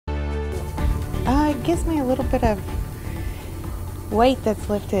It gives me a little bit of weight that's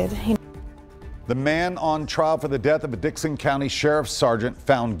lifted. The man on trial for the death of a Dickson County Sheriff's Sergeant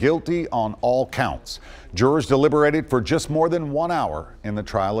found guilty on all counts. Jurors deliberated for just more than 1 hour in the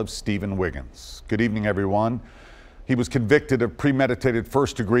trial of Stephen Wiggins. Good evening, everyone. He was convicted of premeditated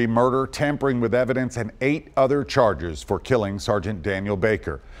first-degree murder, tampering with evidence, and 8 other charges for killing Sergeant Daniel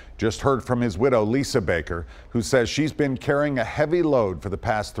Baker. Just heard from his widow, Lisa Baker, who says she's been carrying a heavy load for the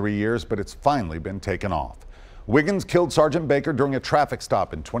past 3 years, but it's finally been taken off. Wiggins killed Sergeant Baker during a traffic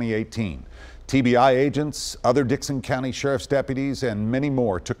stop in 2018. TBI agents, other Dickson County Sheriff's deputies, and many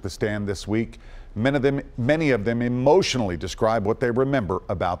more took the stand this week. Many of them emotionally describe what they remember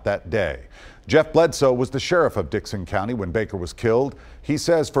about that day. Jeff Bledsoe was the sheriff of Dickson County when Baker was killed. He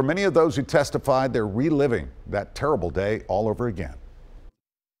says for many of those who testified, they're reliving that terrible day all over again.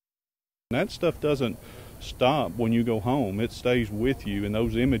 That stuff doesn't stop when you go home. It stays with you, and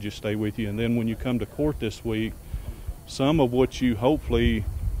those images stay with you. And then when you come to court this week, some of what you hopefully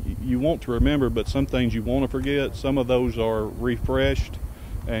you want to remember, but some things you want to forget, some of those are refreshed,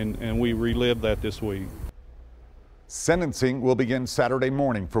 and we relive that this week. Sentencing will begin Saturday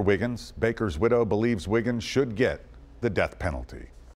morning for Wiggins. Baker's widow believes Wiggins should get the death penalty.